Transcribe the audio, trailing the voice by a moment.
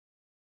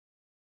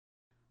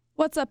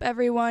What's up,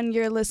 everyone?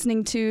 You're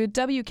listening to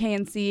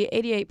WKNC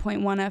 88.1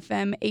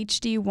 FM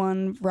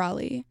HD1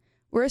 Raleigh.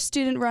 We're a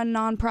student-run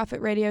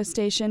nonprofit radio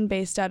station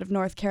based out of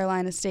North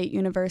Carolina State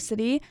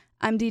University.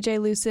 I'm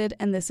DJ Lucid,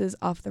 and this is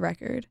Off the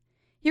Record.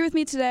 Here with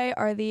me today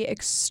are the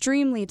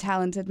extremely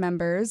talented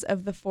members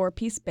of the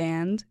four-piece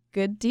band,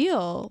 Good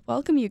Deal.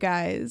 Welcome, you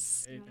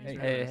guys. Hey.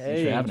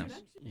 Thanks for having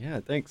us. Yeah,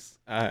 thanks.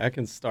 I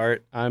can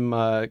start. I'm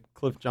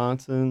Cliff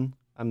Johnson.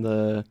 I'm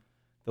the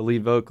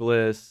lead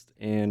vocalist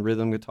and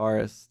rhythm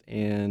guitarist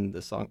and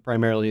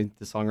primarily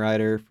the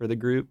songwriter for the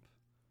group.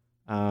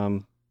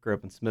 Grew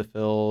up in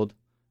Smithfield,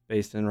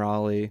 based in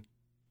Raleigh.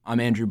 I'm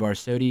Andrew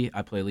Barsotti.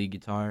 I play lead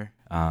guitar,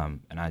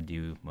 and I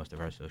do most of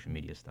our social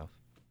media stuff.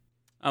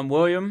 I'm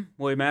William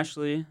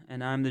Ashley,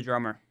 and I'm the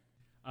drummer.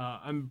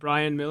 I'm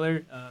Brian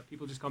Miller.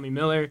 People just call me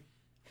Miller,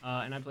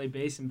 and I play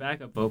bass and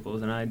backup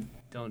vocals, and I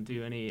don't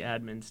do any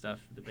admin stuff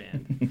for the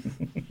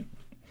band.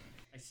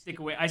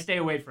 I stay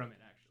away from it,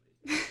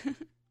 actually.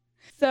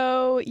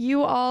 So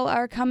you all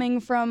are coming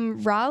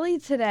from Raleigh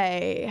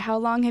today. How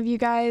long have you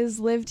guys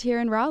lived here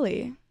in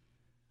Raleigh?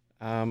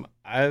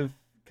 I've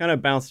kind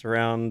of bounced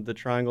around the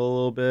triangle a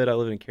little bit. I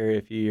lived in Cary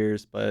a few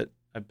years, but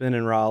I've been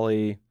in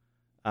Raleigh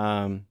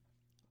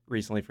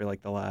recently for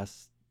like the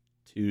last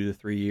 2 to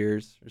 3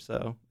 years or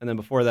so. And then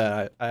before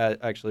that, I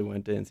actually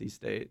went to NC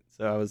State.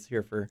 So I was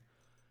here for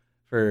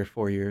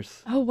 4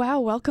 years. Oh, wow.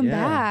 Welcome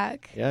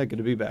back. Yeah, good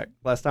to be back.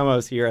 Last time I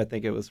was here, I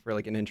think it was for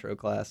like an intro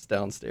class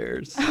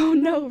downstairs. Oh,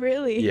 no,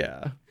 really?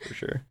 Yeah, for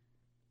sure.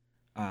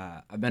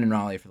 I've been in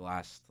Raleigh for the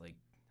last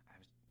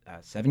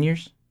 7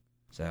 years,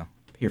 so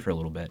here for a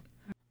little bit.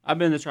 I've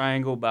been in the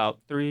Triangle about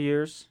 3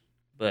 years,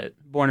 but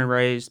born and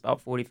raised about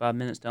 45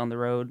 minutes down the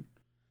road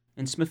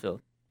in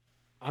Smithfield.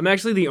 I'm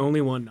actually the only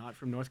one not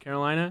from North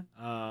Carolina.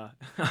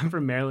 I'm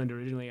from Maryland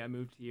originally. I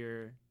moved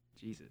here,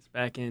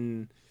 back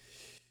in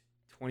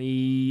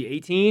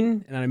 2018,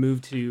 and then I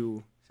moved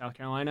to South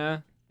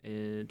Carolina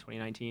in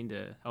 2019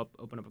 to help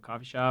open up a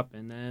coffee shop,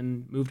 and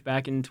then moved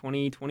back in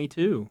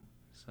 2022.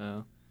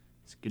 So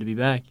it's good to be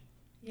back.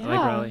 Yeah. I like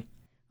Raleigh.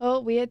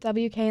 Well, we at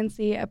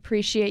WKNC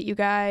appreciate you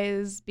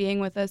guys being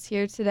with us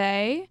here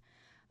today.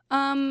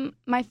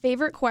 My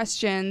favorite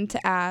question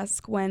to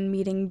ask when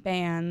meeting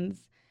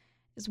bands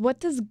is,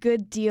 what does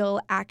Good Deal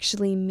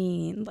actually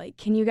mean? Like,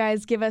 can you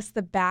guys give us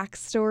the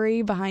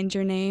backstory behind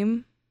your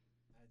name?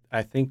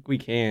 I think we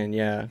can,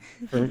 yeah.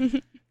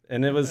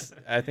 And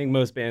I think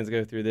most bands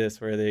go through this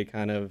where they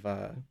kind of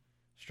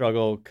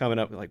struggle coming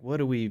up with like, what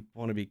do we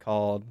want to be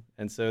called?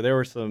 And so there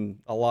were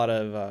a lot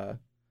of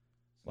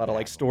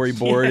like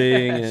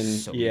storyboarding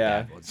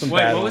and So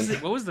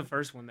What was the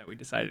first one that we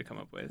decided to come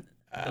up with?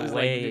 It was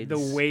like the The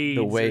Wades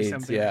or Wades,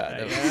 something yeah. like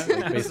that. That was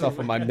like based off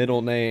of my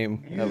middle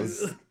name. That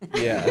was,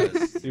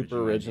 super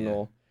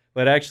original.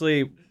 But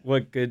actually,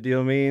 what Good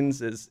Deal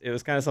means is it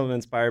was kind of something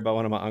inspired by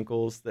one of my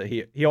uncles that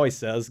he always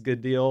says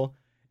good deal.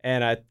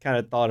 And I kind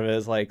of thought of it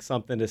as like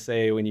something to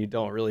say when you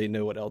don't really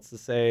know what else to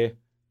say,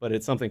 but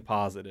it's something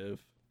positive.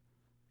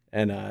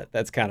 And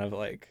that's kind of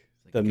like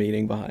the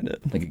meaning behind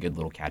it. Like a good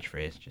little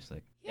catchphrase, just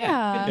like,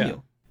 Yeah. good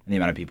deal. And the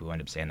amount of people who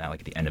end up saying that like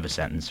at the end of a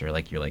sentence, or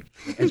like you're like,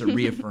 it's a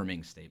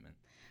reaffirming statement.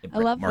 It I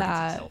love markets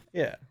that. itself.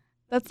 Yeah.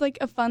 That's like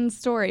a fun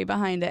story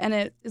behind it, and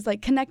it is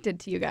like connected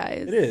to you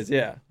guys. It is,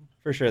 yeah.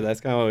 For sure. That's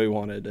kind of what we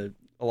wanted.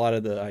 A lot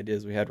of the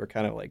ideas we had were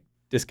kind of like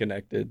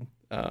disconnected.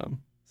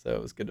 So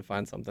it was good to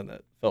find something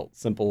that felt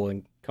simple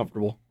and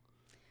comfortable.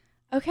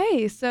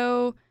 Okay,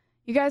 so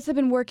you guys have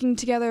been working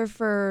together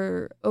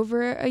for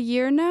over a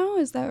year now,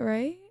 is that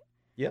right?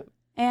 Yep.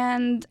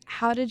 And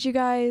how did you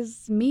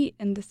guys meet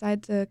and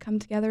decide to come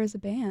together as a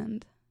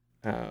band?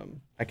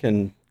 I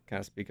can kind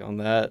of speak on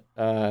that.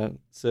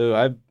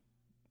 So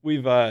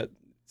we've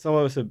some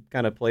of us have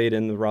kind of played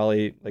in the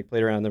Raleigh, like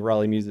played around the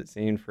Raleigh music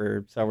scene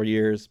for several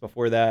years.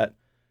 Before that,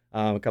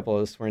 a couple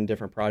of us were in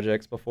different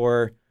projects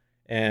before,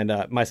 and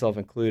myself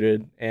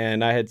included.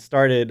 And I had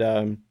started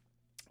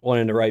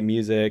wanting to write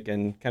music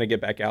and kind of get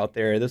back out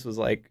there. This was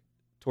like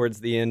towards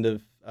the end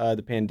of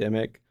the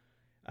pandemic.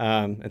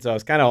 And so I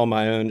was kind of on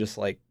my own, just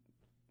like,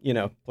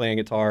 playing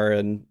guitar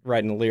and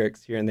writing the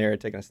lyrics here and there,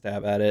 taking a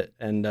stab at it.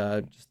 And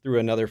just through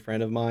another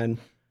friend of mine,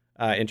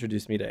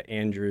 introduced me to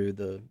Andrew,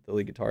 the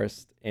lead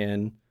guitarist,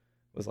 and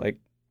was like,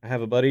 I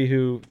have a buddy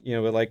who,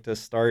 would like to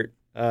start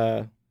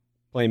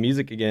playing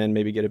music again,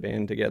 maybe get a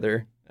band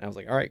together. And I was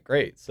like, all right,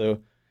 great. So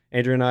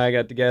Andrew and I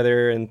got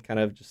together and kind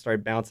of just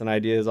started bouncing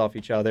ideas off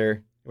each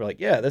other. We're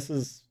like, yeah, this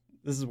is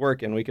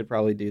working. We could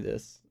probably do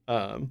this.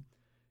 And,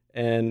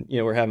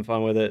 we're having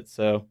fun with it.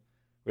 So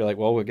we're like,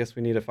 well, I guess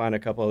we need to find a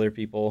couple other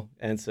people.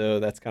 And so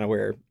that's kind of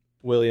where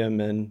William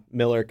and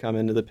Miller come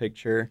into the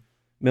picture.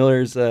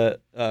 Miller's a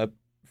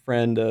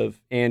friend of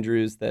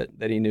Andrew's that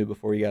he knew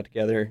before we got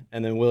together.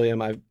 And then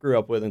William, I grew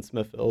up with in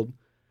Smithfield.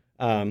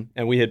 And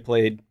we had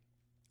played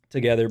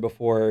together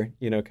before,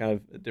 kind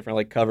of different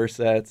like cover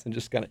sets and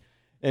just kind of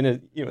in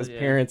his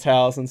parents'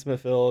 house in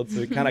Smithfield. So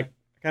we kind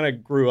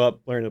of grew up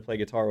learning to play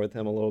guitar with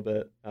him a little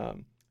bit.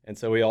 And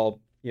so we all,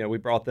 we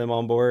brought them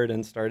on board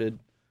and started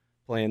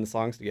playing the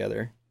songs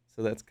together.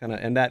 So that's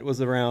and that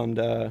was around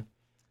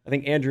I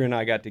think Andrew and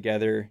I got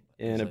together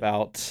in like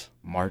about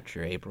March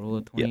or April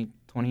of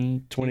 2020.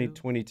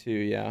 2022,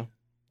 yeah.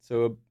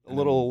 So a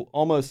little,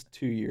 almost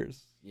 2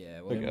 years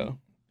ago.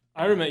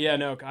 I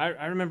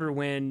remember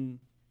when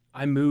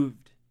I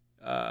moved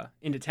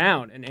into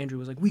town, and Andrew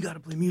was like, "We got to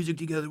play music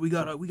together. We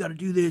gotta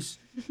do this."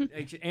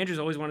 Like, Andrew's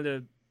always wanted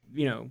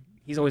to,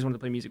 he's always wanted to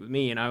play music with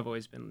me, and I've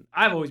always been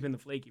the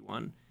flaky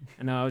one.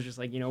 And I was just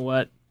like, you know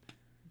what,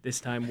 this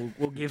time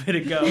we'll give it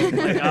a go.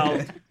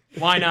 Like,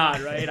 why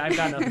not, right? I've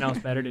got nothing else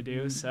better to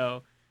do.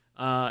 So,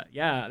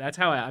 that's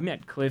how I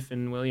met Cliff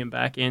and William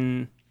back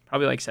in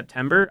probably like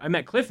September. I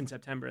met Cliff in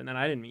September, and then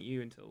I didn't meet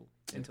you until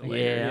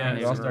later. Yeah,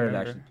 we all started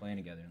actually playing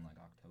together in like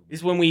October. This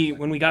is when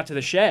we got to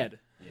the shed.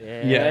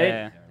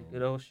 Yeah. The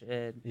good old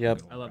shed.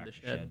 Yep. I love the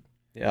shed.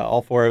 Yeah,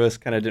 all four of us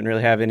kind of didn't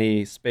really have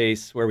any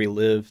space where we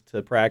lived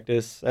to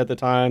practice at the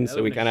time,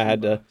 so we kind of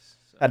had to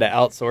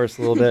outsource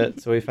a little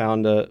bit. So we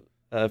found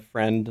a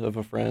friend of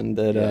a friend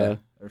that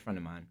or a friend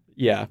of mine.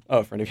 Yeah. Oh,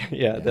 a friend of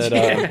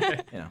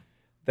that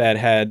that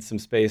had some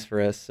space for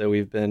us. So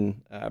we've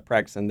been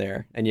practicing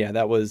there, and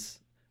that was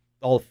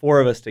all four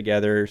of us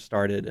together.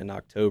 Started in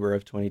October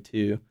of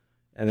 22,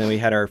 and then we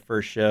had our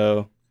first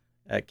show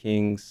at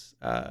King's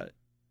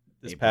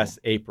this past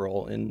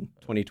April in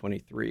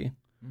 2023,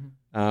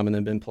 and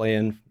then been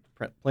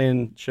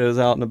playing shows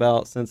out and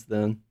about since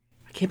then.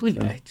 I can't believe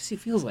it. It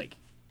feels like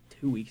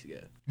 2 weeks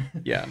ago.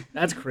 Yeah,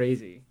 that's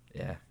crazy.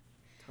 Yeah,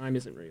 time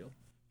isn't real.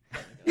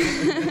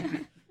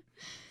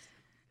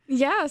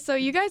 Yeah, so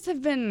you guys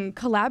have been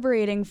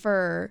collaborating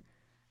for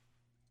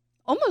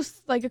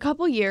almost like a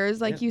couple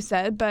years, like you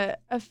said, but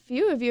a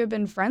few of you have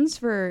been friends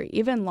for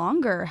even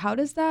longer. How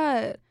does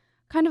that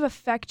kind of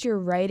affect your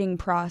writing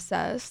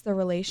process, the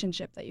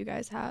relationship that you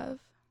guys have?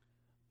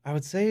 I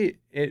would say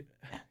it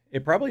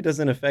probably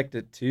doesn't affect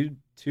it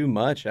too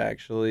much,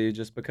 actually,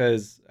 just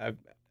because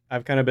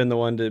I've kind of been the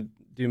one to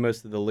do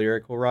most of the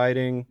lyrical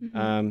writing,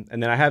 and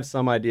then I have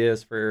some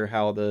ideas for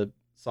how the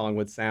song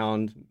would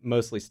sound,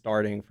 mostly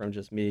starting from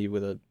just me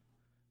with an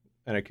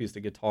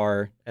acoustic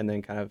guitar and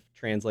then kind of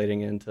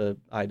translating into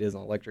ideas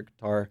on electric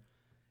guitar.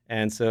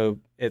 And so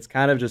it's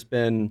kind of just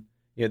been,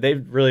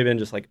 they've really been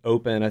just like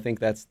open. I think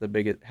that's the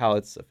biggest, how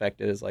it's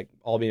affected is like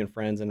all being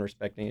friends and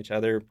respecting each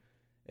other.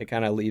 It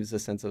kind of leaves a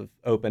sense of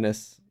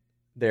openness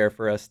there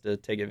for us to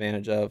take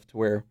advantage of, to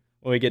where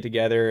when we get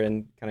together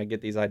and kind of get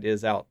these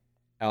ideas out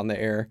in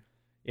the air,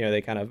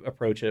 they kind of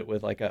approach it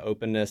with like an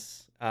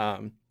openness,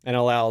 and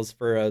allows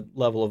for a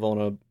level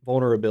of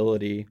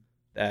vulnerability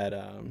that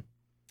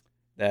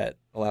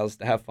allows us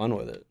to have fun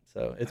with it.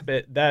 So it's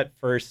been that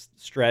first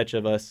stretch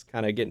of us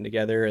kind of getting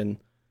together and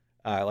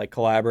like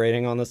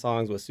collaborating on the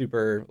songs was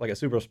a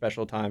super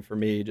special time for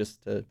me,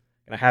 just to kind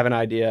of have an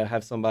idea,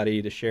 have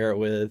somebody to share it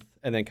with,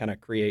 and then kind of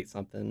create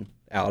something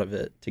out of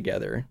it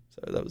together.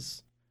 So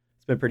it's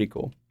been pretty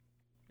cool.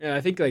 Yeah,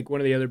 I think like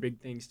one of the other big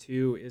things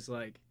too is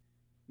like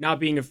not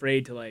being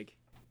afraid to like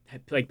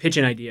pitch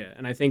an idea.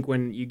 And I think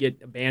when you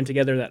get a band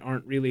together that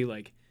aren't really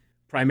like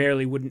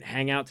primarily wouldn't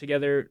hang out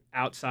together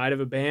outside of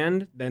a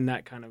band, then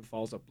that kind of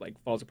falls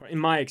apart. In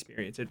my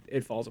experience,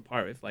 it falls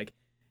apart. If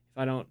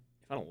I don't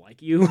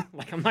like you,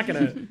 like I'm not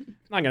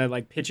gonna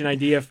like pitch an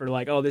idea for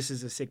like, oh, this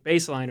is a sick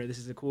bass line, or this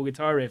is a cool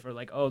guitar riff, or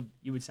like, oh,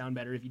 you would sound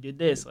better if you did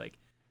this. Like,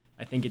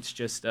 I think it's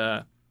just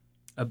a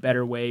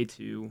better way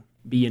to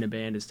be in a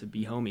band is to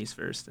be homies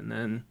first and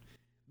then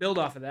build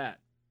off of that.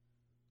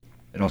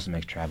 It also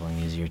makes traveling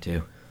easier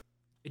too.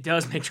 It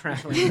does make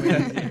traveling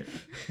easier.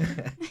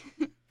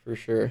 For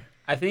sure.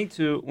 I think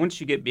too, once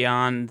you get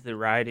beyond the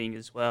writing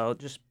as well,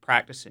 just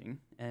practicing,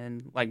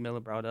 and like Miller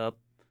brought up,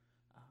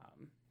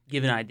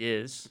 giving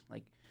ideas.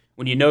 Like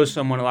when you know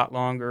someone a lot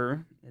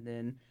longer, and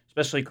then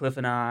especially Cliff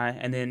and I,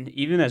 and then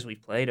even as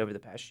we've played over the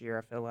past year,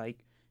 I feel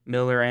like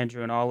Miller,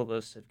 Andrew, and all of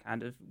us have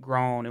kind of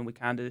grown, and we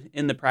kind of,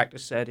 in the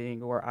practice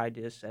setting or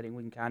idea setting,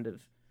 we can kind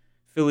of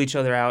fill each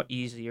other out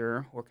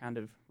easier or kind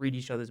of read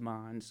each other's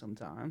minds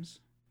sometimes.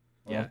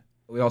 Yeah.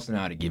 We also know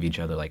how to give each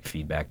other like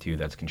feedback too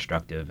that's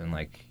constructive, and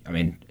like, I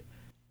mean,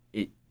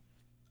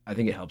 I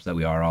think it helps that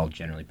we are all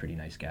generally pretty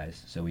nice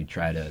guys, so we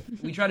try to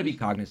be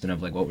cognizant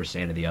of like what we're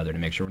saying to the other to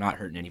make sure we're not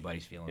hurting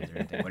anybody's feelings or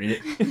anything.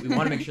 But we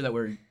want to make sure that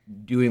we're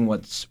doing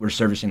we're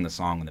servicing the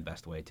song in the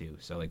best way too.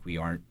 So like we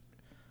aren't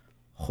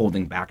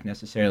holding back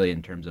necessarily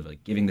in terms of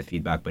like giving the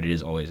feedback, but it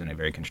is always in a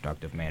very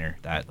constructive manner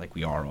that like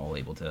we are all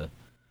able to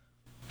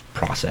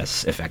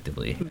process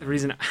effectively. The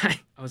reason I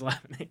was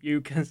laughing at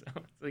you because I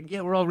was like,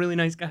 yeah, we're all really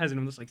nice guys, and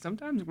I'm just like,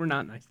 sometimes we're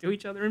not nice to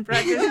each other in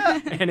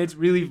practice, and it's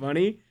really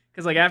funny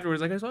because like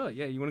afterwards, like I saw,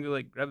 yeah, you want to go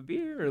like grab a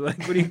beer or like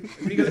what do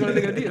you guys want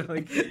to go do?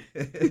 Like,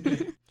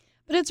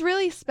 but it's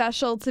really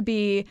special to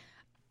be.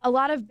 A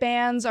lot of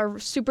bands are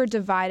super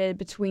divided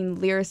between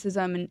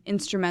lyricism and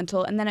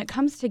instrumental, and then it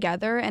comes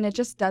together, and it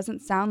just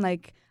doesn't sound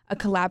like a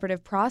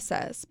collaborative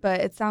process.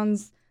 But it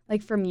sounds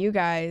like from you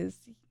guys,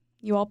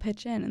 you all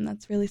pitch in, and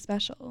that's really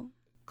special.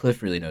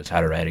 Cliff really knows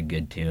how to write a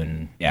good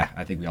tune. Yeah,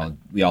 I think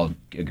we all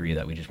agree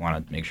that we just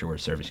want to make sure we're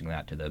servicing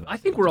that to the. I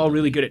think we're all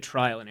really good at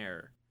trial and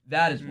error.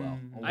 That as well.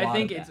 I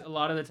think it's a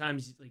lot of the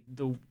times like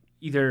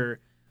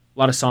either a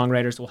lot of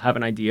songwriters will have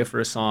an idea for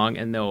a song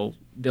and they'll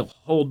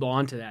hold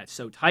on to that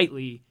so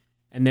tightly,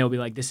 and they'll be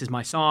like, this is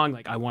my song,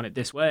 like I want it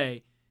this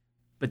way.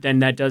 But then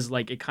that does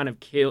like, it kind of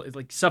it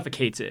like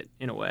suffocates it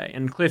in a way.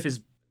 And Cliff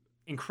is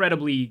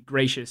incredibly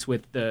gracious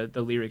with the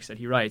lyrics that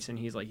he writes, and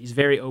he's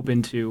very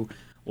open to,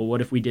 well,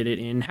 what if we did it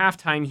in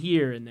halftime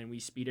here and then we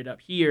speed it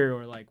up here,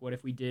 or like what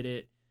if we did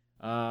it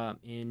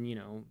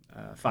in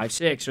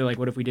 5/6, or like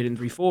what if we did it in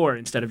 3/4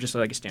 instead of just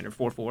like a standard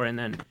 4/4, and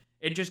then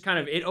it just kind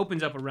of it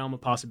opens up a realm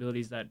of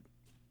possibilities that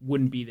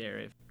wouldn't be there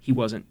if he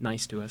wasn't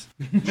nice to us.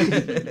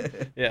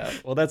 Yeah,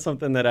 well, that's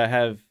something that I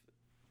have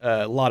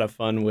a lot of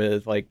fun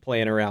with, like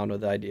playing around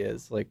with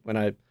ideas. Like when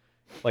I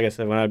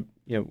said, when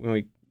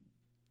we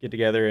get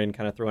together and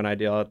kind of throw an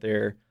idea out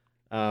there,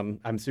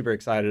 I'm super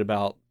excited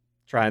about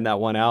trying that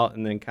one out,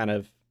 and then kind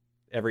of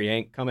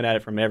coming at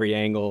it from every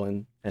angle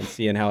and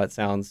seeing how it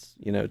sounds,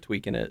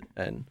 tweaking it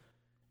and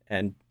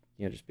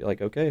just be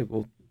like, okay,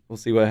 we'll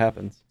see what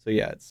happens. So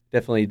yeah, it's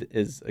definitely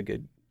is a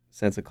good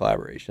sense of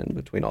collaboration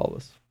between all of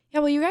us. Yeah,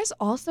 well, you guys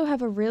also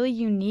have a really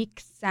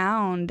unique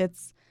sound.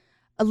 It's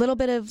a little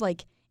bit of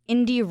like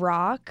indie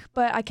rock,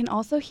 but I can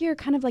also hear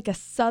kind of like a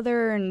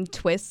southern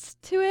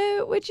twist to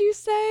it, would you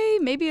say?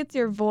 Maybe it's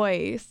your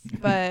voice,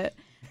 but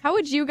how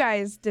would you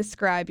guys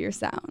describe your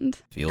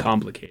sound? Feel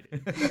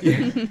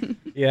complicated.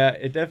 Yeah,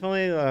 it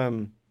definitely,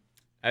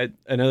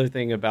 another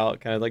thing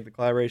about kind of like the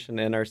collaboration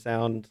and our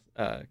sound,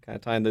 kind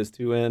of tying those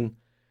two in,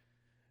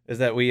 is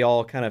that we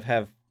all kind of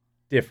have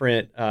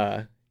different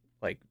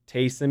like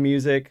tastes in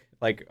music.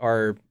 Like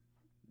our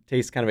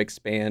tastes kind of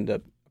expand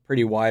a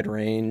pretty wide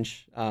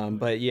range.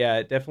 But yeah,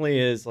 it definitely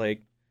is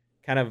like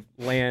kind of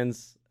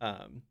lands,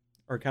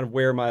 or kind of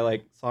where my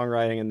like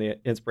songwriting and the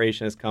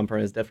inspiration has come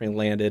from, has definitely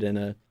landed in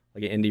a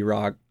like an indie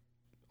rock,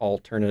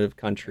 alternative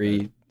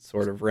country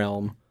sort of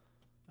realm.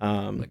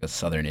 Like a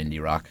southern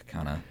indie rock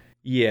kind of.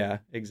 Yeah,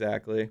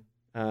 exactly.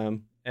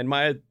 And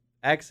my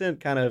accent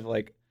kind of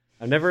like,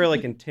 I'm never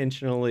like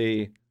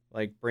intentionally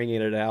like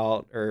bringing it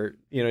out, or,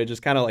 it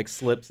just kind of like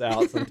slips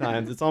out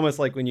sometimes. It's almost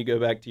like when you go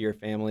back to your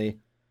family,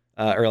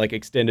 or like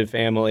extended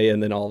family,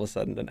 and then all of a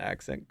sudden an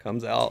accent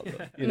comes out,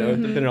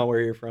 depending on where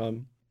you're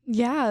from.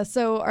 Yeah,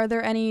 so are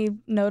there any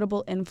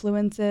notable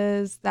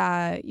influences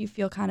that you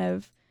feel kind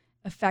of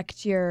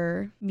affect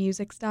your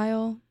music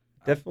style?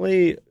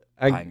 Definitely,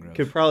 I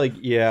could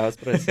probably, I was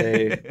going to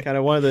say, kind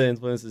of one of the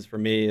influences for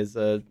me is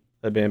the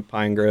band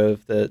Pine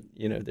Grove that,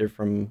 they're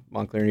from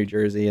Montclair, New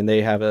Jersey, and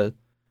they have a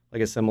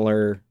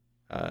similar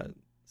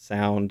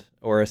sound,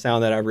 or a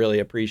sound that I really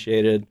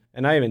appreciated,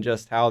 and not even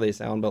just how they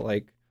sound, but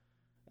like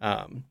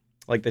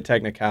the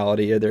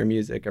technicality of their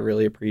music. I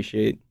really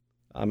appreciate.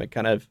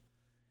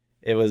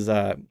 It was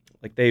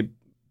like they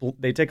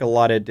take a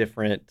lot of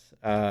different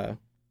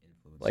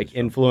like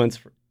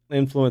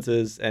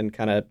influences and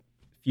kind of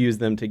fuse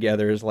them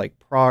together as like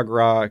prog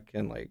rock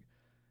and like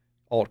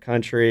alt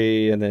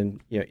country, and then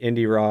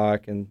indie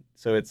rock, and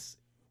so it's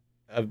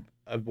a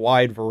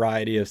wide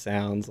variety of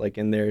sounds like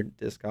in their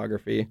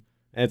discography,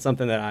 and it's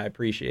something that I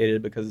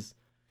appreciated because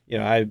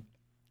I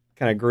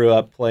kind of grew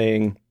up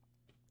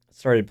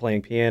started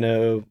playing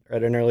piano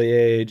at an early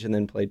age, and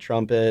then played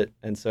trumpet,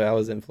 and so I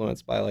was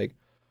influenced by like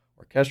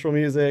orchestral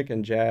music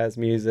and jazz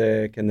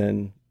music, and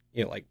then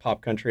like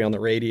pop country on the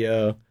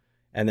radio,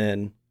 and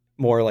then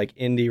more like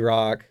indie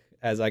rock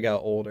as I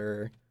got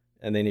older,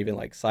 and then even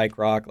like psych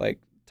rock like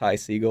Ty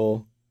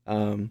Segall,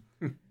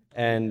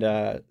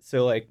 and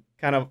so like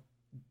kind of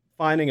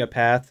finding a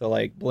path to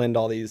like blend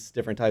all these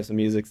different types of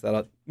music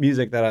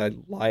that I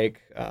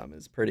like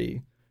is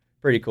pretty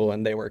cool,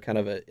 and they were kind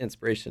of an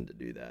inspiration to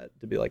do that,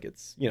 to be like,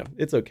 it's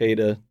it's okay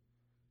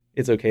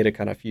to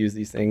kind of fuse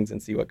these things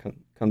and see what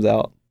comes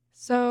out.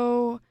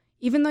 So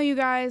even though you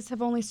guys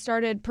have only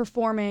started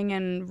performing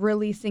and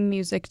releasing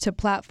music to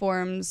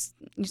platforms,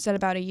 you said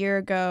about a year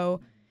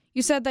ago,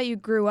 you said that you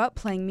grew up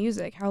playing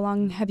music. How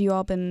long have you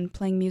all been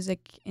playing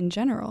music in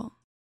general?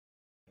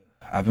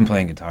 I've been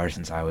playing guitar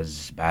since I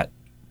was about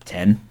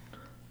 10,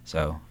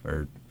 so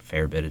for a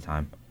fair bit of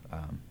time.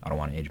 I don't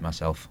want to age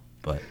myself,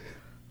 but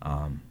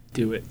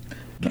Do it.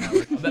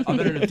 I'm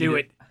better to do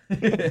it.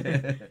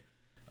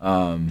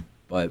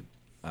 But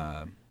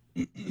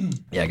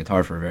yeah,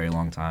 guitar for a very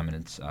long time, and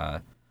it's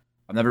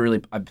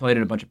I've played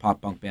in a bunch of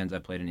pop punk bands,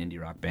 I've played in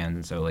indie rock bands,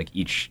 and so like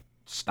each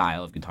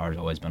style of guitar has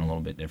always been a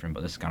little bit different,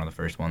 but this is kind of the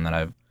first one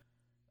that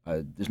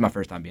this is my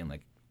first time being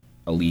like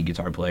a lead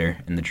guitar player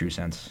in the true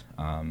sense,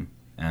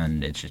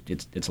 and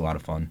it's a lot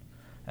of fun,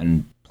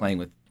 and playing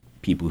with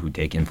people who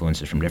take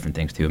influences from different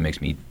things too, it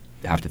makes me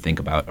have to think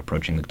about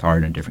approaching the guitar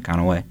in a different kind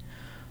of way.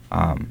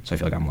 So I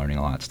feel like I'm learning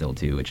a lot still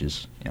too, which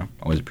is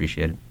always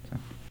appreciated. So.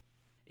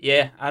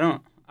 Yeah,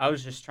 I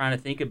was just trying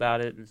to think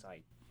about it, and it's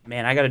like,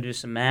 man, I got to do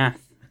some math.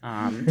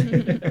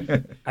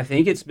 I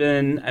think it's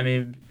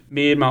been,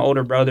 me and my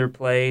older brother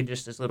played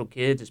just as little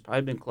kids. It's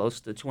probably been close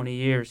to 20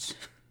 years.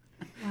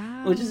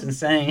 Wow. Which is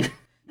insane.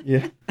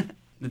 Yeah.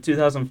 The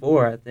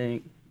 2004, I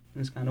think,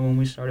 is kind of when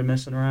we started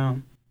messing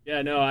around.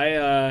 Yeah, no,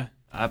 I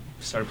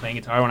started playing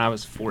guitar when I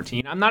was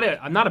 14. I'm not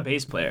a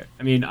bass player.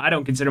 I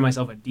don't consider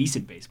myself a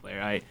decent bass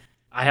player.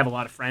 I have a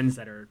lot of friends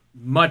that are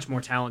much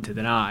more talented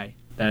than I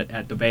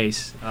at the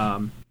bass.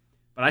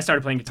 But I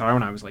started playing guitar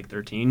when I was like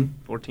 13,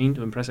 14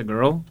 to impress a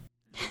girl.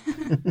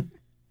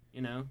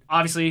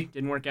 Obviously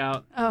didn't work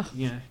out. Oh.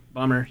 Yeah,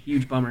 bummer,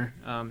 huge bummer.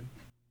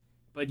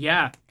 But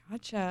yeah.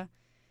 Gotcha.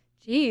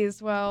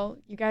 Geez, well,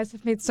 you guys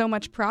have made so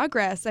much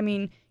progress. I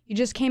mean, you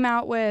just came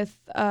out with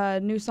a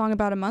new song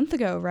about a month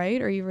ago,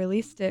 right? Or you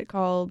released it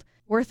called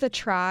Worth a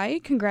Try.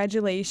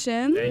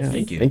 Congratulations. Yeah,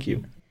 Thank you. Thank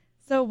you.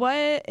 So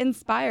what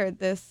inspired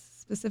this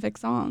specific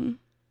song?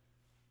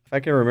 If I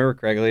can remember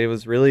correctly, it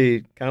was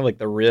really kind of like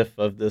the riff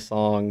of the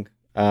song.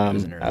 It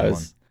was an early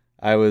one.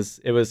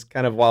 It was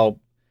kind of, while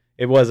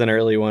it was an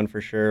early one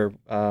for sure,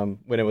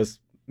 when it was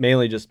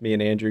mainly just me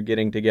and Andrew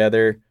getting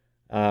together.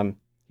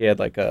 He had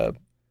like a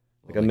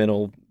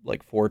middle,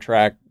 like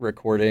 4-track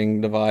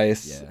recording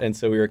device. Yeah. And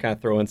so we were kind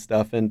of throwing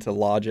stuff into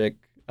Logic,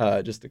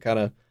 just to kind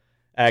of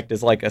act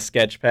as like a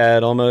sketch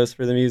pad almost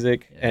for the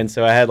music. Yeah. And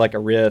so I had like a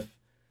riff,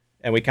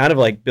 and we kind of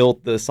like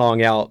built the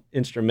song out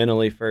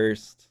instrumentally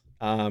first.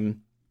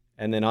 And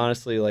then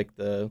honestly, like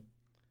the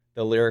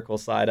lyrical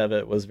side of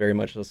it was very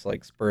much just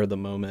like spur of the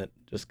moment,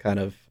 just kind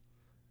of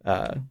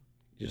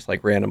just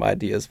like random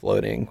ideas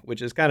floating,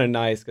 which is kind of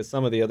nice because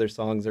some of the other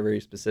songs are very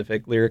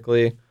specific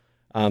lyrically.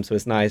 So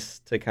it's nice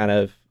to kind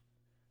of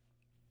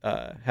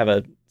have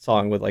a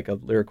song with like a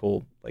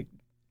lyrical, like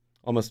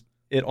almost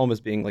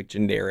being like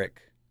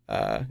generic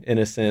in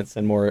a sense,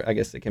 and more, I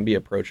guess it can be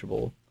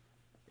approachable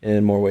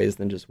in more ways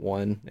than just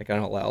one. It kind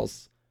of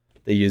allows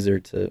the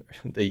user.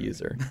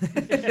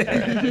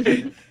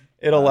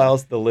 It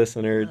allows the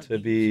listener to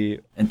be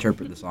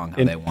Interpret the song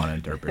how they want to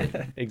interpret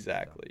it.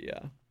 Exactly, yeah.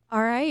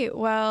 All right.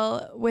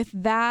 Well, with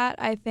that,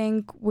 I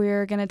think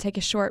we're going to take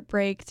a short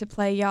break to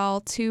play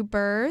y'all Two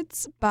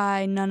Birds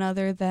by none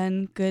other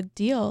than Good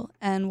Deal,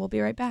 and we'll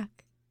be right back.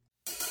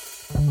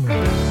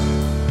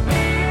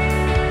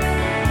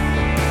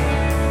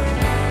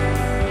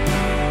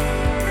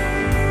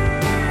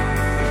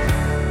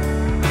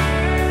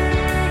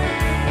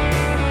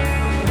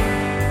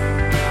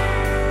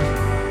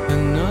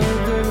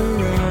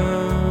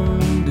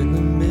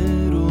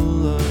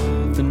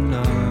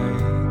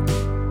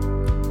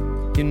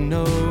 You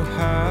know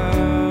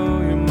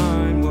how your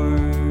mind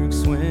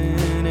works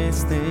when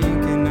it's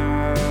thinking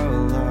out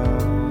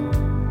loud.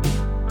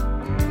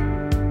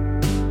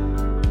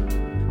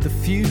 The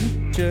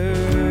future's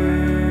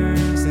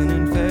an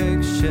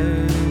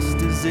infectious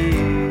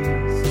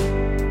disease.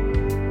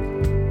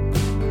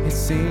 It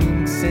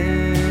sinks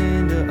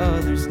into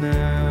others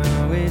now.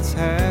 It's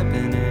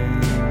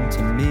happening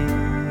to me.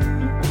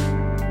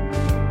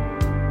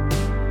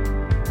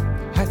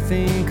 I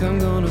think I'm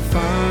gonna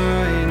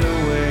find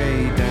a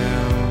way down.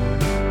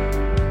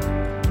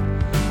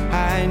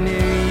 I knew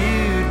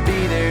you'd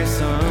be there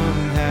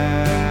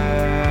somehow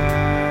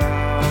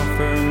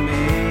for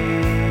me.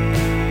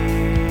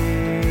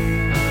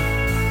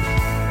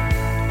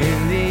 In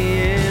the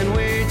end,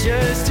 we're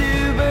just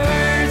two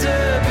birds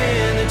up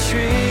in the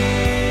trees.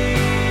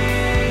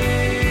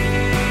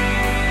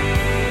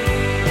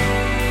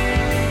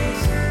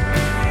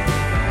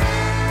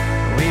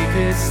 We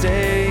could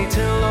stay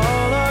till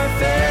all our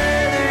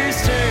feathers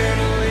turn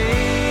to leaves.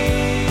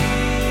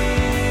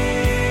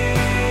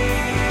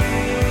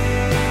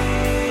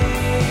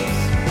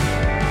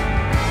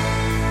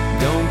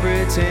 Don't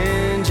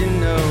pretend you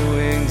know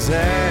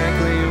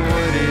exactly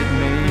what it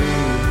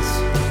means.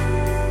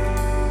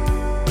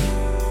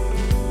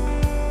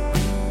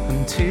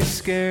 I'm too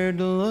scared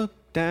to look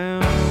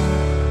down.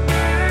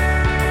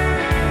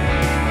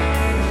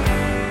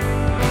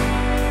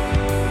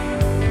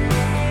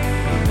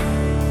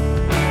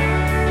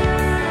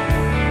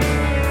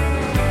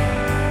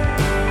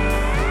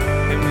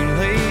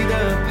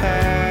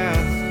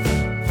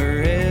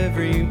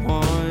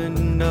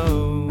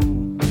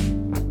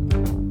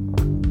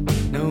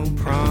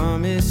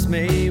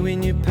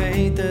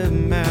 Paint the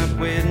map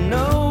with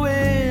no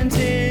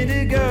intent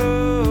to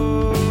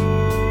go.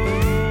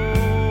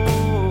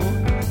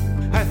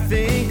 I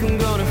think I'm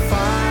gonna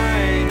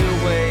find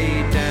a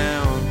way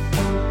down.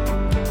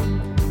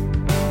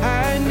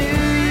 I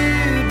knew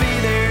you'd be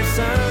there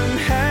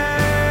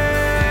somehow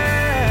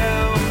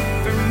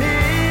for me.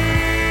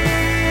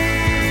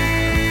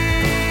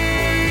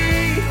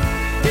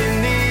 In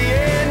the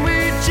end,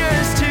 we're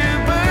just two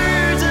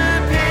birds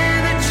up in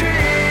the tree.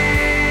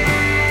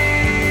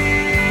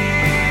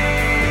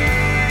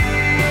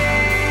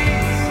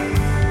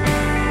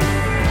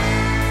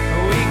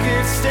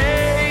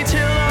 Stay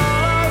till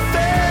all our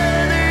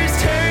feathers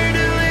turn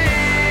to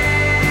leaves.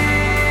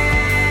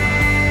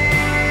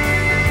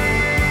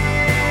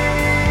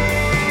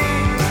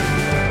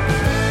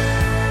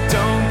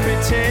 Don't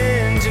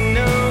pretend to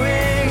know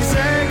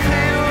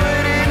exactly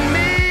what it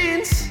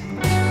means.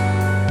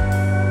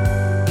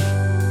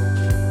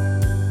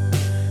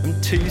 I'm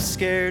too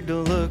scared to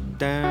look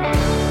down.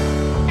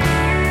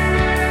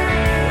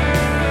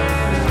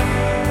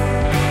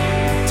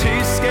 Too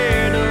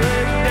scared to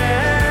look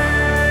down.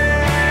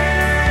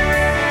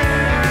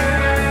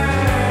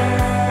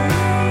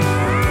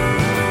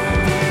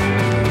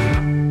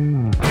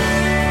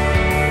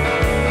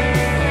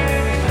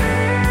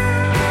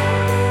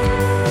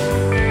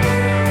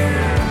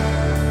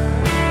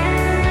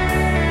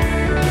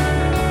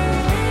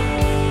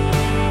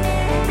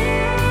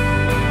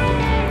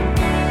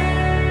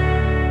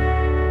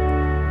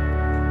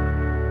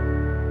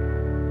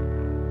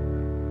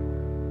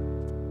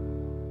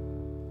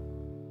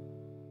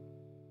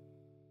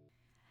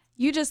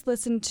 You just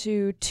listened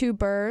to Two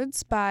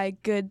Birds by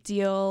Good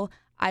Deal.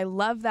 I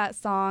love that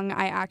song.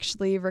 I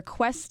actually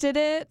requested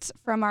it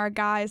from our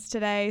guys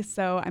today,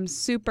 so I'm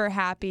super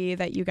happy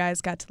that you guys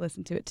got to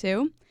listen to it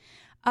too.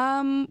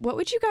 What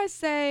would you guys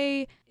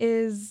say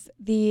is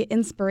the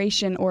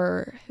inspiration,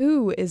 or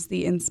who is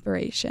the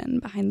inspiration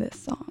behind this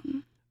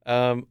song?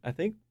 I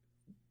think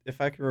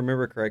if I can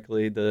remember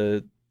correctly,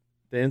 the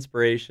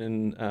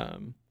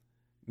inspiration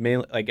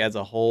mainly like as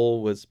a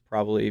whole was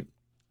probably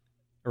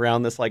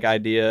around this like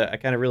idea. I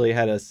kind of really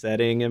had a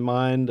setting in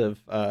mind of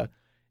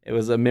it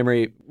was a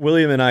memory.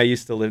 William and I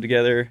used to live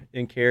together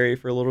in Cary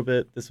for a little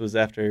bit. This was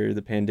after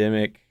the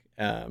pandemic,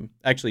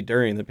 actually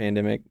during the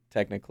pandemic,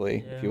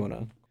 technically, if you want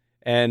to.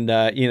 And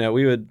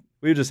we would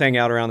just hang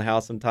out around the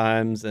house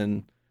sometimes,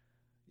 and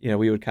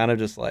we would kind of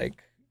just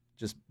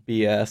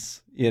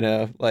BS,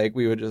 like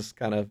we would just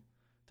kind of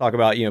talk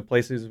about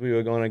places we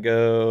were going to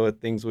go,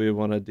 things we would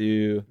want to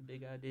do,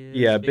 big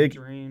ideas, big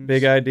dreams,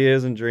 big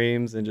ideas and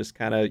dreams, and just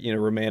kind of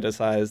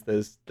romanticize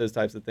those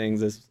types of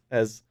things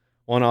as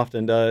one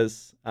often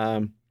does.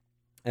 And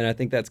I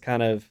think that's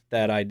kind of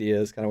that idea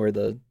is kind of where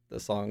the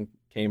song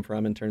came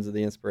from in terms of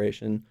the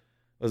inspiration.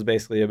 It was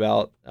basically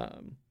about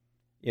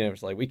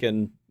it's like we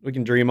can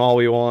dream all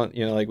we want,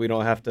 like we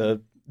don't have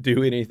to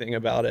do anything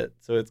about it.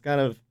 So it's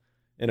kind of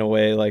in a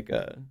way like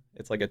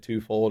it's like a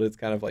twofold. It's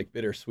kind of like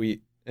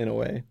bittersweet in a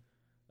way,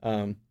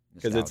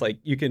 because it's like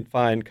you can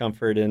find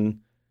comfort in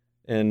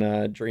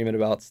dreaming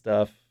about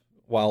stuff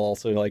while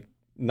also like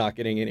not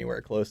getting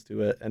anywhere close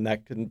to it, and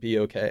that couldn't be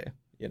okay,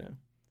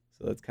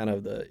 So that's kind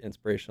of the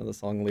inspiration of the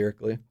song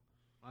lyrically.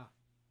 Wow,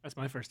 that's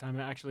my first time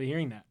actually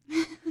hearing that.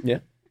 Yeah,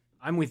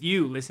 I'm with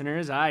you,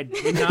 listeners. I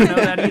did not know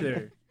that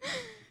either.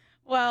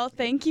 Well,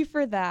 thank you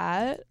for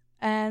that.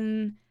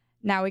 And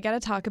now we got to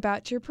talk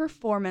about your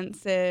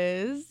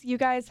performances. You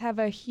guys have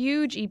a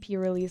huge EP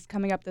release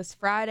coming up this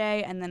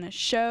Friday, and then a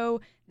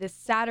show this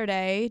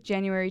Saturday,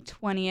 January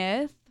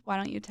 20th. Why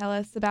don't you tell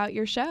us about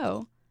your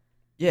show?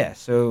 Yeah,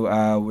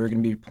 so we're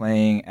going to be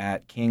playing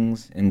at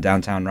King's in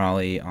downtown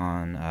Raleigh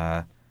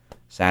on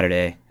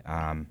Saturday.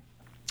 We're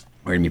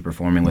going to be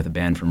performing with a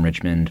band from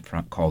Richmond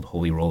called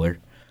Holy Roller,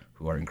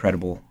 who are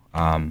incredible.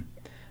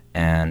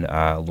 And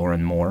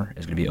Lauren Moore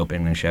is going to be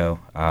opening the show.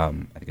 I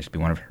think it should be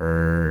one of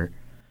her...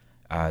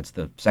 it's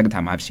the second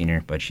time I've seen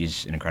her, but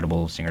she's an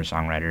incredible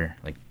singer-songwriter,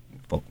 like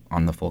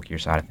on the folkier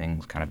side of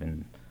things, kind of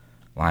in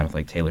line with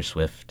like Taylor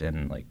Swift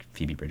and like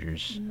Phoebe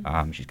Bridgers.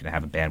 Mm-hmm. She's going to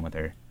have a band with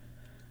her.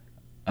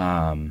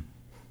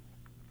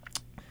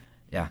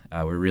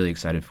 We're really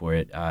excited for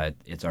it.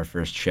 It's our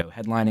first show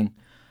headlining.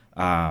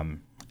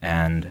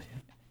 The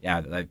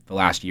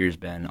last year's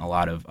been a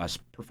lot of us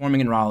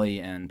performing in Raleigh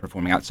and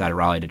performing outside of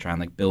Raleigh to try and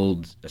like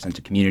build a sense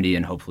of community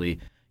and hopefully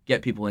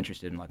get people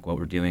interested in like what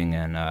we're doing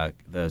and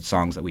the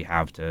songs that we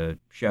have to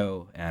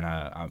show. And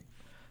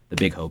the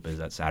big hope is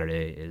that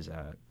Saturday is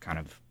kind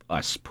of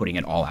us putting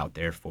it all out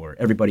there for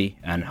everybody,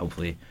 and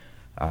hopefully,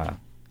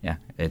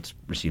 it's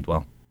received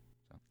well.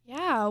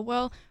 Yeah,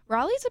 well,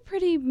 Raleigh's a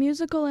pretty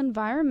musical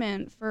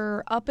environment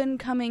for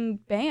up-and-coming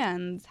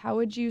bands. How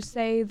would you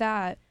say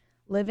that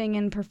living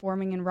and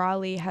performing in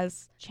Raleigh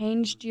has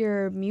changed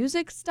your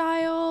music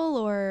style,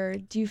 or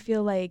do you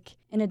feel like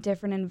in a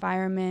different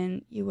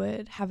environment you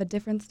would have a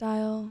different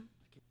style?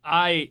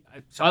 I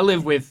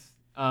live with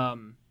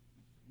one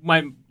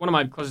of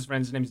my closest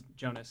friends. His name is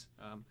Jonas.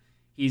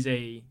 He's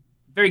a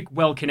very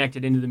well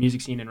connected into the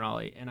music scene in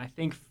Raleigh, and I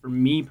think for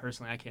me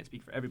personally, I can't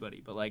speak for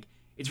everybody, but like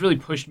it's really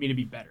pushed me to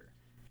be better.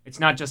 It's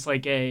not just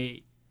like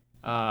I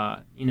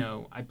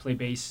play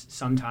bass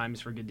sometimes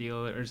for Good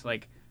Deal. It's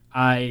like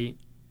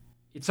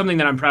it's something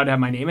that I'm proud to have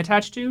my name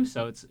attached to.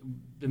 So it's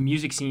the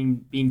music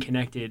scene being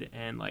connected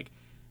and like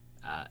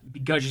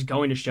just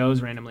going to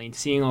shows randomly and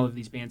seeing all of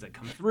these bands that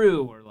come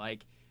through, or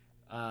like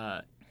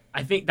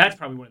I think that's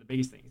probably one of the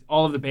biggest things.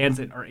 All of the bands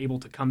that are able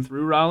to come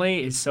through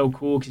Raleigh is so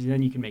cool, because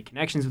then you can make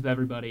connections with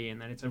everybody, and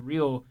then it's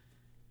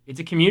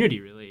a community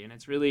really, and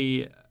it's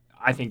really,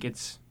 I think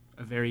it's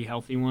a very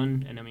healthy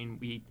one. And I mean,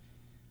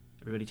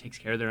 everybody takes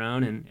care of their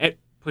own, and it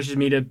pushes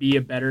me to be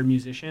a better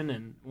musician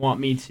and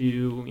want me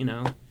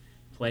to,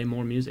 play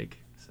more music.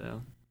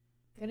 So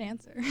good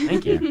answer.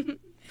 Thank you.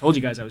 Told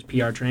you guys I was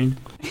PR trained.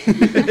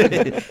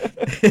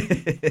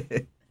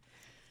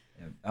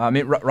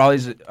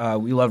 Raleigh's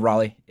we love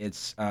Raleigh.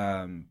 It's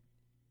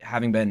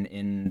having been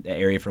in the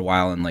area for a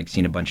while and like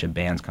seen a bunch of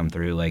bands come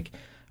through. Like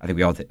I think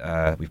we all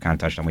we've kind of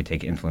touched on, we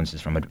take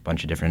influences from a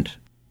bunch of different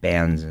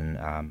bands and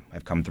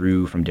have come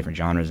through from different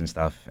genres and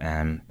stuff.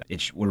 And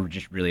we're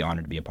just really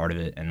honored to be a part of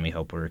it, and we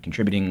hope we're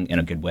contributing in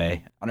a good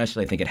way.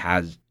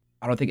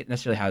 I don't think it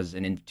necessarily has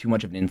too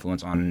much of an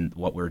influence on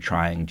what we're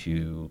trying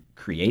to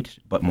create,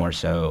 but more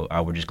so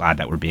we're just glad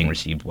that we're being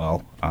received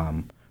well,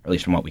 or at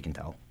least from what we can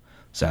tell.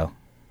 So,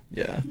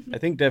 yeah, I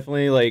think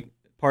definitely like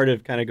part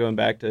of kind of going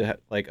back to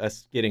like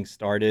us getting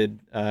started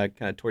kind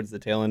of towards the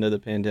tail end of the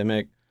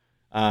pandemic,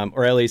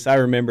 or at least I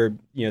remember,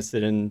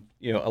 sitting,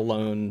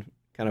 alone,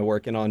 kind of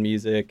working on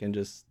music and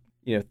just,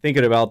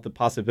 thinking about the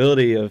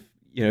possibility of,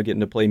 getting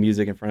to play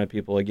music in front of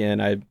people again.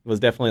 I was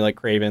definitely like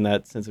craving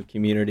that sense of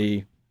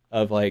community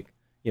of like,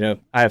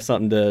 I have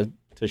something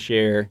to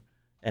share,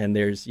 and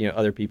there's,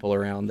 other people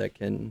around that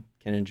can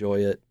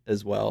enjoy it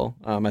as well.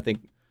 I think,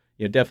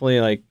 definitely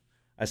like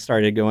I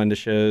started going to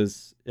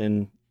shows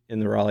in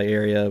the Raleigh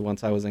area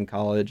once I was in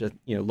college.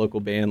 Local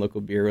band,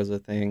 local beer was a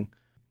thing.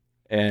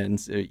 And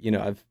so,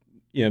 I've,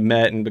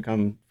 met and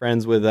become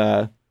friends with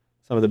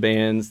some of the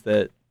bands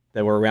that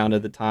were around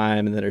at the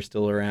time and that are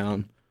still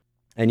around.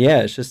 And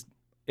yeah,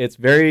 it's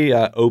very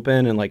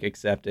open and like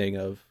accepting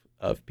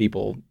of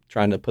people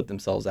trying to put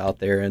themselves out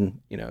there and,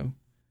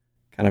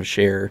 kind of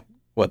share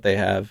what they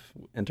have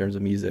in terms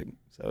of music.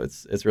 So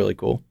it's really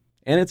cool.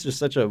 And it's just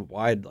such a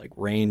wide like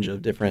range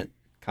of different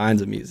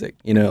kinds of music,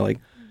 like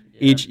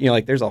each,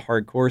 like there's a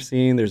hardcore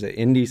scene, there's an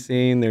indie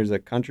scene, there's a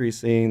country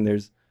scene,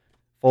 there's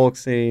folk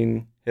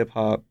scene, hip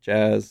hop,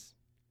 jazz,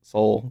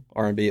 soul,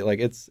 R&B. Like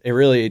it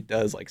really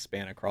does like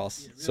span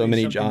across really so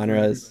many something for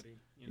genres.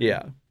 everybody,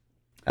 Yeah,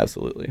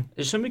 absolutely.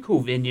 There's so many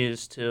cool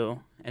venues too,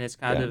 and it's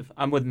kind Yeah. of,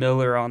 I'm with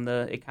Miller on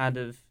it kind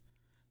of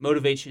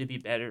motivates you to be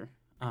better.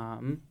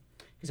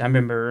 Because I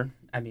remember,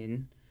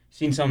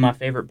 seeing some of my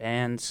favorite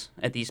bands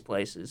at these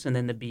places, and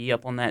then to be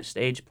up on that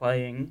stage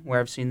playing where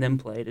I've seen them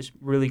play, it's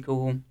really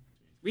cool.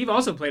 We've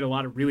also played a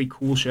lot of really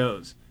cool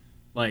shows,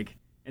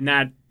 and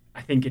that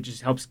I think it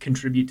just helps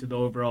contribute to the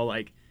overall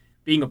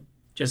being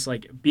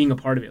a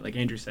part of it. Like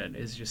Andrew said,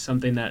 is just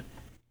something that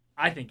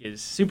I think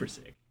is super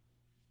sick.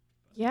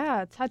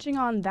 Yeah, touching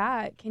on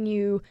that, can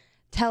you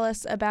tell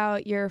us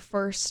about your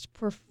first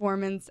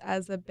performance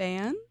as a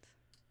band?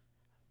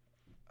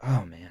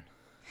 Oh man,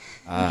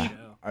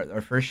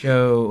 our first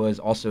show was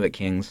also at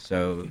King's,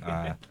 so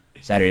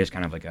Saturday is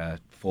kind of like a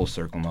full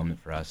circle moment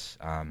for us.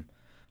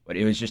 But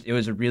it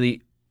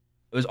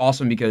was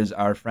awesome because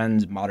our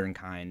friends Modern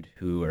Kind,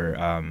 who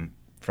are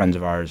friends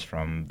of ours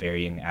from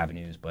varying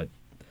avenues, but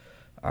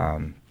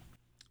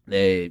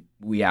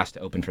we asked to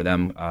open for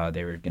them.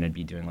 They were going to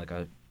be doing like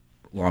a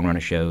long run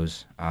of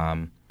shows up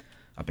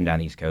and down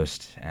the East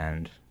Coast,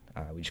 and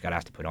we just got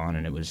asked to put on,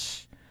 and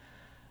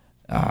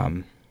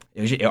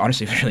it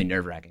honestly was really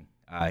nerve-wracking.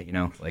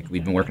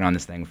 We've been working on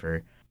this thing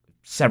for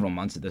several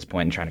months at this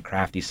point and trying to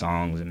craft these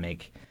songs and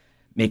make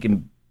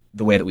them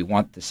the way that we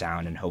want the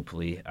sound, and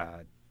hopefully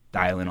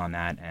dial in on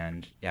that.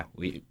 And yeah,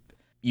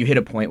 you hit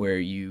a point where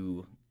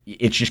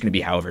it's just going to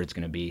be however it's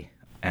going to be,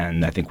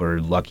 and I think we're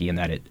lucky in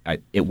that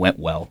it went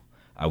well.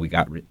 We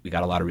got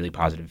a lot of really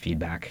positive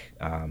feedback,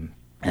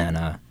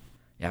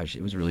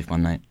 it was a really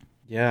fun night.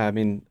 Yeah, I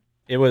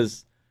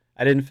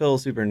didn't feel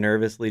super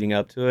nervous leading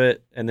up to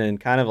it, and then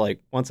kind of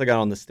like once I got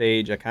on the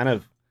stage, I kind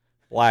of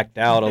blacked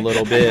out a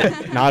little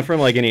bit, not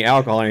from like any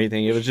alcohol or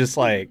anything. It was just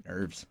like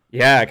Nerves.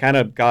 Yeah, I kind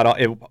of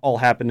it all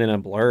happened in a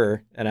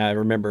blur, and I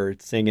remember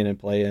singing and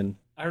playing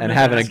and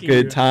having a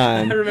good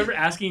time. I remember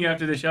asking you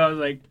after the show. I was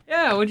like,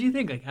 "Yeah, what do you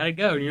think? Like, how'd it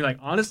go?" And you're like,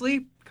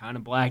 "Honestly, kind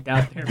of blacked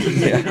out there."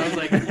 And I was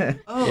like,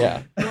 "Oh,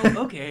 Yeah. well,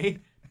 okay."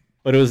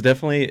 But it was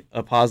definitely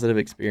a positive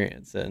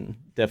experience, and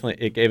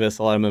definitely it gave us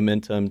a lot of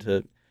momentum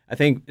to, I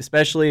think,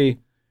 especially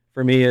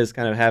for me, is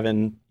kind of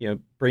having,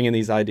 bringing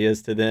these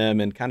ideas to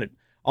them and kind of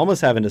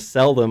almost having to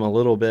sell them a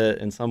little bit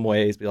in some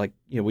ways, be like,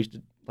 we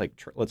should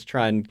let's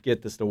try and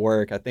get this to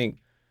work. I think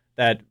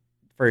that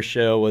first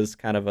show was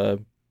kind of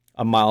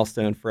a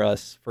milestone for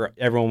us, for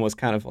everyone was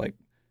kind of like,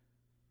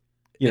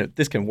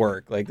 this can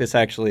work. Like this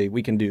actually,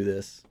 we can do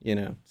this,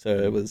 so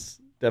it was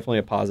definitely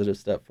a positive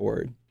step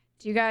forward.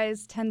 Do you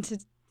guys tend to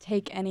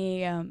take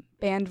any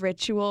band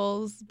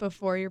rituals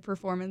before your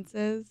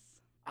performances?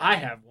 I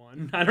have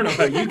one. I don't know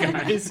about you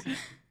guys.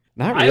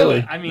 Not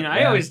really.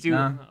 I always do.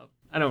 No.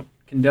 I don't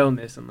condone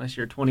this unless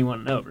you're 21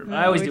 and over. But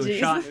I always do a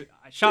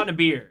shot and a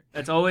beer.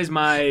 That's always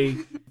my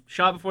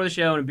shot before the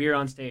show and a beer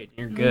on stage.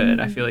 You're good.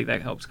 I feel like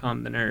that helps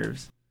calm the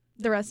nerves.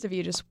 The rest of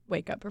you just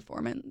wake up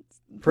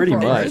performance. Pretty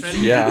much,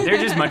 yeah.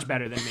 They're just much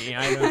better than me.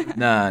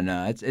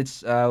 No, it's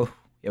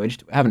we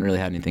just haven't really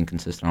had anything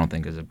consistent, I don't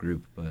think, as a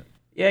group, but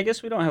Yeah, I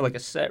guess we don't have like a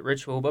set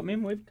ritual, but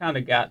we've kind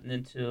of gotten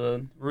into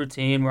a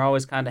routine. We're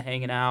always kind of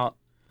hanging out,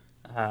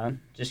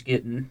 just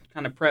getting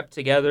kind of prepped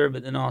together,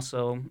 but then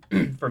also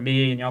for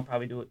me, and y'all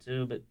probably do it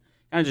too, but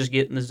kind of just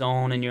get in the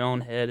zone in your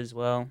own head as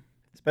well.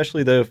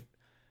 Especially though,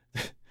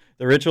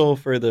 the ritual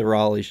for the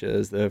Raleigh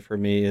shows, though, for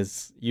me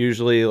is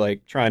usually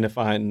like trying to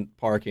find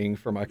parking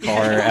for my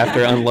car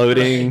after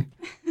unloading,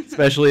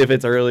 especially if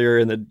it's earlier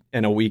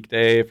in a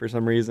weekday for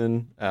some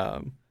reason.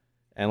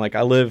 And like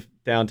I live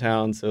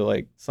downtown, so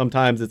like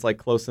sometimes it's like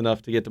close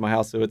enough to get to my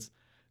house.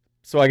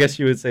 So I guess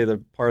you would say the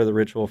part of the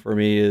ritual for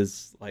me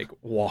is like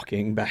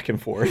walking back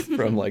and forth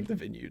from like the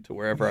venue to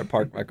wherever I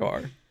park my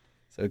car.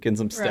 So getting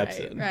some steps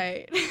in.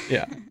 Right.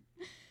 Yeah.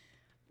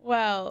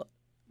 Well,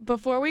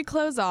 before we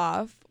close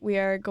off, we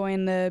are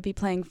going to be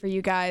playing for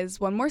you guys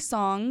one more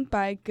song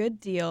by Good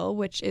Deal,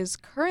 which is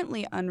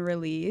currently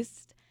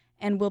unreleased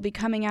and will be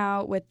coming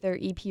out with their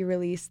EP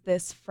release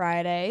this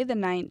Friday, the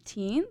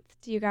 19th.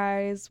 Do you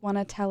guys want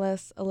to tell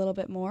us a little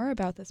bit more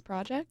about this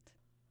project?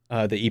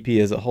 The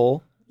EP as a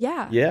whole?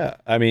 Yeah. Yeah.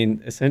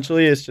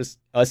 Essentially it's just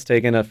us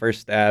taking a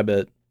first stab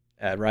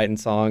at writing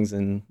songs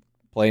and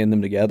playing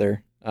them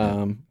together.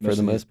 for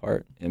the most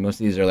part. And most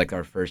of these are like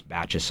our first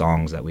batch of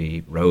songs that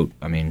we wrote.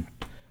 I mean,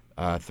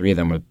 3 of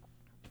them were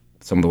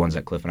some of the ones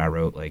that Cliff and I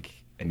wrote like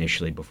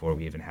initially before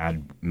we even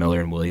had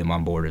Miller and William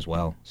on board as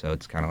well. So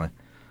it's kind of like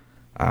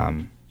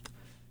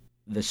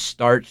the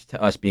start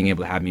to us being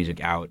able to have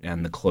music out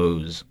and the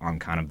close on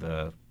kind of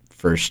the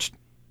first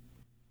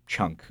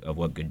chunk of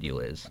what Good Deal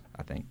is,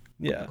 I think.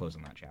 Yeah. The close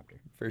on that chapter.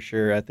 For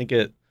sure. I think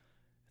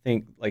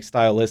like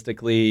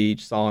stylistically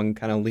each song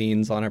kind of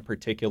leans on a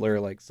particular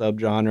like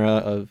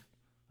subgenre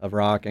of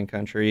rock and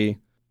country,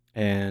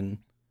 and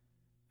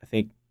I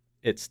think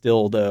it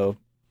still though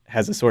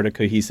has a sort of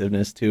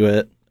cohesiveness to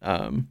it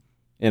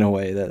in a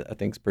way that I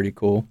think is pretty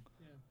cool.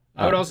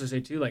 I would also say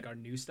too, like our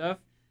new stuff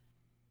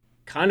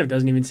kind of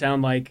doesn't even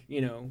sound like,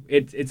 you know,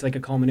 it's like a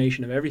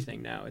culmination of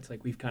everything now. It's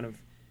like we've kind of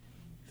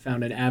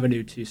found an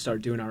avenue to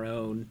start doing our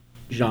own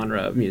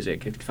genre of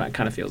music. It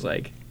kind of feels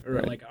like, or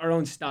Right. like our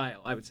own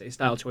style, I would say,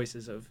 style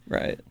choices of,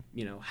 Right.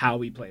 you know, how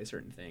we play a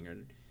certain thing, or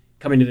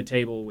coming to the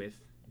table with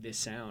this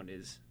sound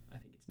is, I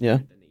think it's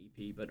different than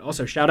the EP. But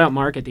also shout out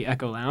Mark at the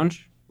Echo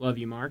Lounge. Love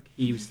you, Mark.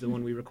 He was the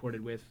one we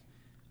recorded with.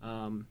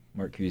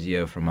 Mark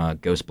Cusio from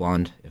Ghost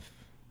Blonde, if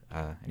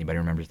anybody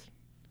remembers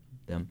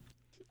them.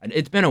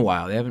 It's been a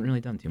while. They haven't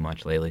really done too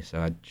much lately, so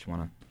I just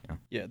want to, you know.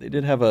 Yeah, they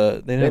did have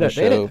a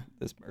show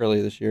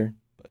early this year.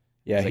 But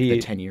yeah, It's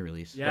like the 10-year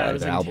release. Yeah, it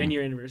was the like album.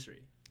 10-year anniversary.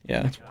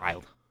 Yeah. That's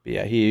wild. But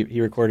yeah,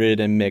 he recorded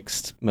and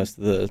mixed most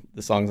of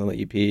the songs on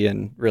the EP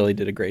and really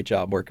did a great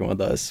job working with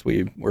us.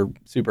 We were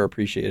super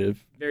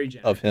appreciative Very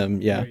generous. of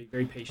him. Yeah. Very,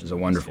 very patient. He's a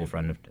wonderful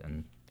friend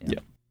and Yeah.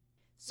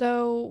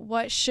 So,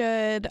 what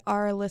should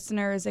our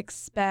listeners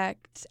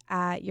expect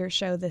at your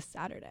show this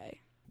Saturday?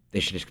 They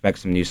should expect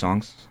some new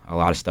songs. A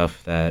lot of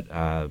stuff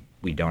that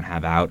we don't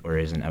have out or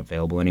isn't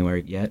available anywhere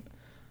yet.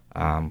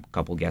 A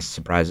couple guest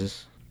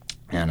surprises,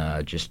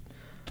 and just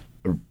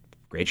a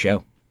great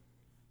show,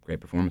 great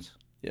performance.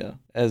 Yeah.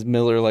 As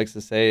Miller likes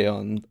to say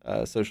on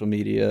social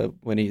media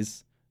when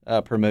he's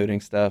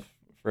promoting stuff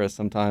for us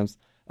sometimes,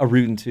 a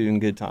rootin' tune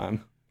good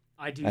time.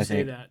 I do I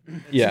say think. that.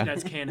 Yeah.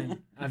 That's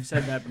canon. I've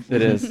said that before.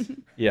 It is.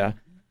 Yeah.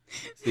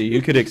 So you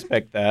could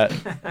expect that.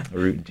 A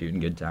rootin' tootin'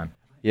 good time.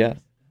 Yeah.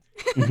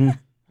 Mhm.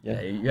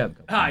 Yeah. You have a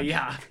couple Ah, times.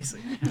 yeah,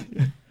 obviously.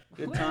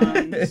 Good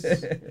times,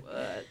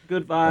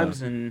 good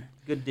vibes, and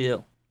good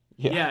deal.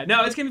 Yeah,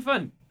 no, it's going to be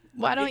fun.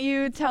 Why don't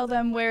you tell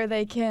them where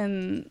they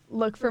can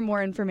look for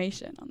more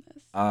information on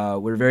this?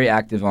 We're very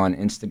active on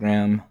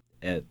Instagram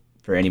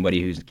for anybody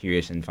who's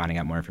curious and finding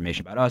out more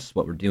information about us,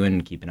 what we're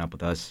doing, keeping up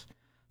with us.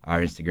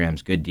 Our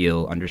Instagram's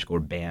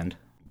gooddeal_band.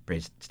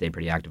 Stay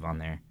pretty active on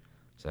there.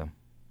 So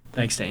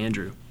Thanks to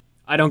Andrew.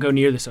 I don't go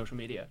near the social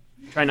media.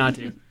 Try not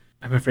to.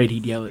 I'm afraid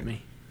he'd yell at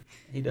me.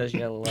 He does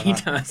yell a lot. He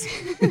does.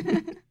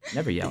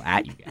 never yell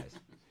at you guys.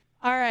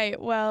 All right.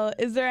 Well,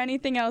 is there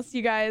anything else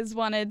you guys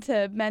wanted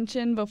to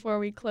mention before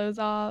we close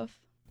off?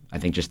 I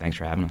think just thanks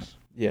for having us.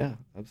 Yeah, Yeah,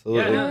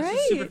 absolutely. no, this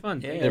is super Alright.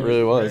 fun. Yeah, It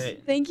really was.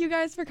 great. Thank you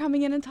guys for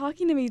coming in and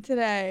talking to me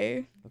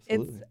today.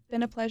 Absolutely. It's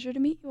been a pleasure to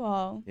meet you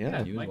all.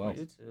 Yeah. You as well.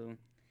 You too.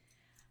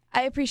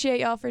 I appreciate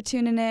y'all for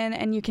tuning in,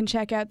 and you can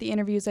check out the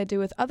interviews I do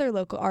with other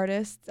local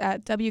artists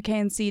at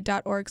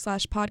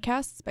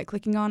wknc.org/podcasts by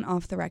clicking on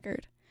Off the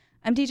Record.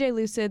 I'm DJ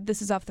Lucid,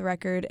 this is Off the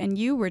Record, and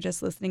you were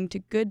just listening to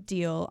Good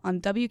Deal on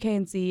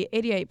WKNC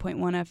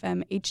 88.1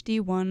 FM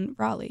HD1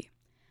 Raleigh.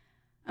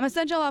 I'm going to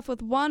send y'all off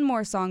with one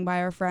more song by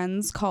our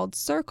friends called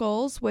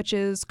Circles, which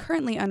is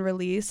currently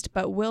unreleased,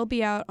 but will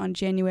be out on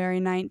January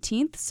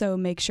 19th, so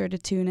make sure to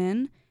tune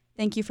in.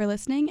 Thank you for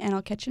listening, and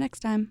I'll catch you next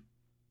time.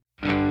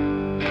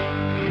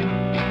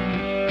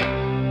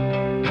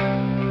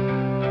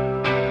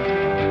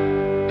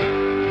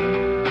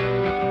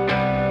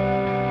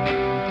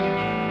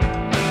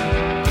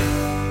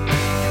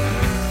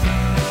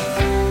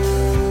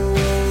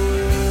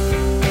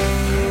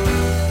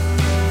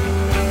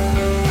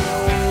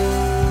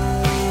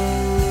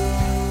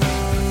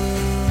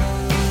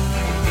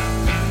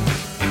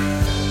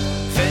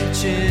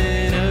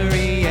 Fetching a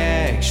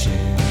reaction.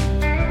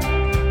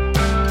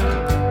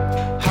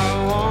 I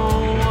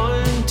want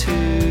one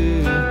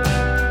too.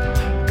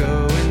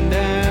 Going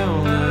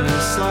down the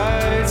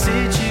slide,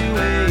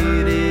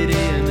 situated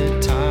in the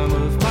time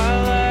of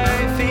my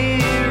life,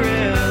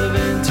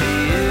 irrelevant to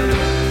you.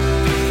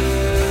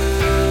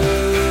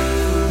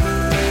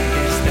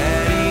 Is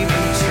that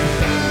even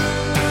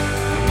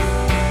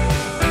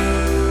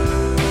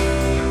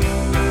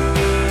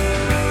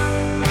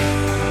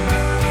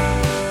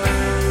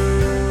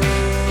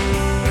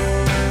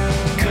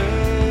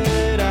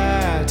Could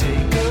I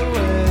take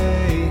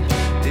away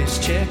this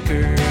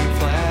checkered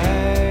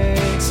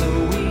flag so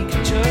we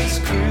could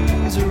just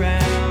cruise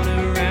around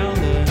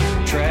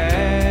the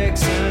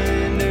tracks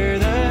under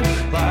the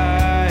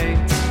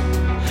lights?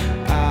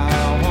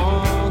 I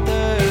want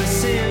the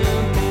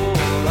simple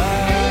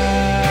life.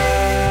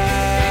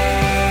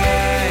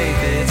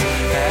 It's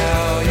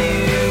how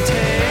you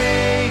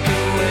take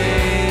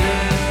away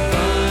the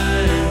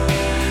fun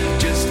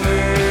just for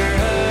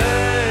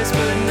us,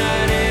 but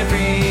not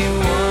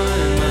everyone.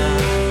 My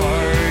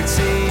heart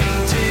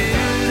sinks to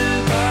the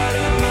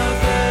bottom of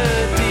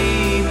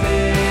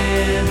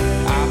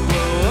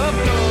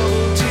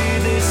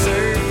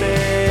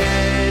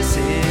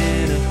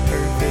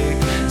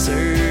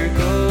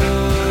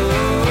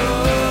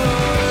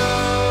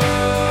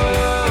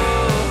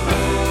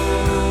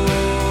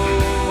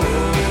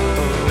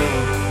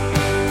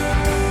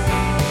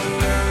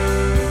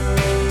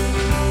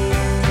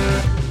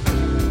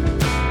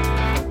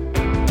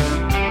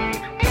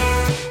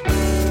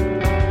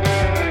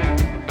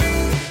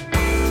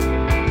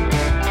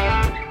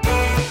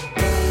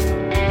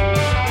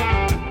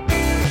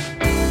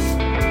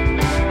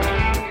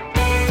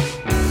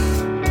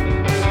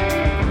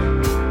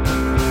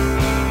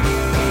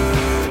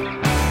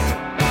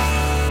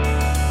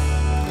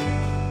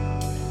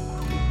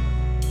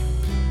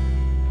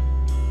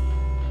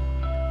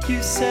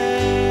you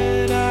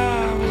said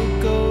I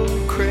would go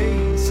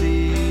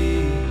crazy.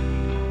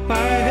 My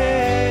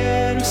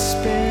head was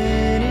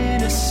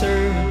spinning a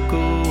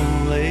circle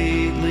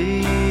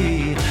lately,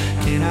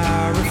 and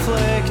I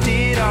reflect